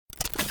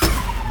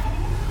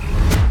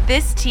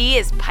This tea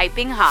is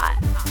piping hot.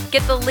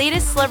 Get the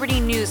latest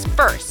celebrity news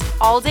first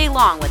all day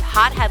long with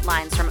hot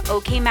headlines from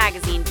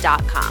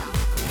okmagazine.com.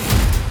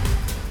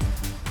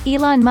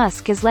 Elon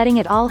Musk is letting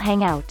it all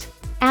hang out.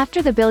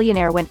 After the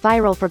billionaire went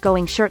viral for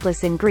going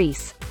shirtless in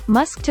Greece,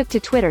 Musk took to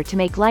Twitter to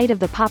make light of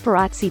the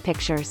paparazzi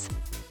pictures.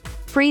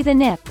 "Free the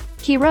nip,"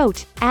 he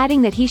wrote,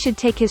 adding that he should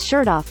take his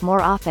shirt off more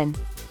often.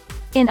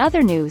 In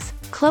other news,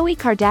 Khloé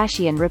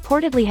Kardashian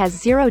reportedly has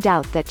zero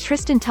doubt that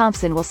Tristan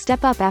Thompson will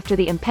step up after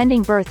the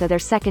impending birth of their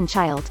second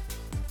child.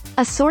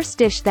 A source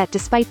dished that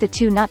despite the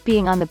two not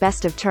being on the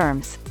best of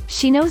terms,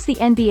 she knows the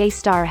NBA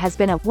star has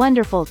been a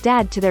wonderful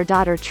dad to their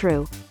daughter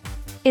True.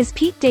 Is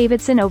Pete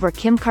Davidson over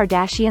Kim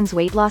Kardashian's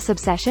weight loss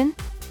obsession?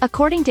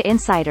 According to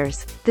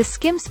insiders, the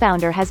Skims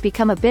founder has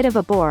become a bit of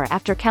a bore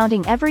after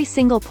counting every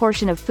single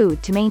portion of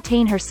food to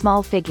maintain her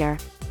small figure.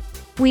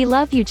 "We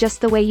love you just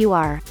the way you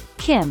are,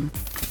 Kim."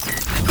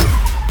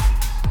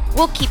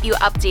 We'll keep you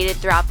updated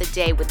throughout the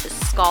day with the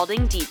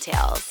scalding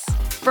details.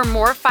 For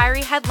more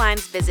fiery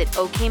headlines, visit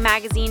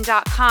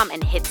okmagazine.com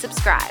and hit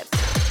subscribe.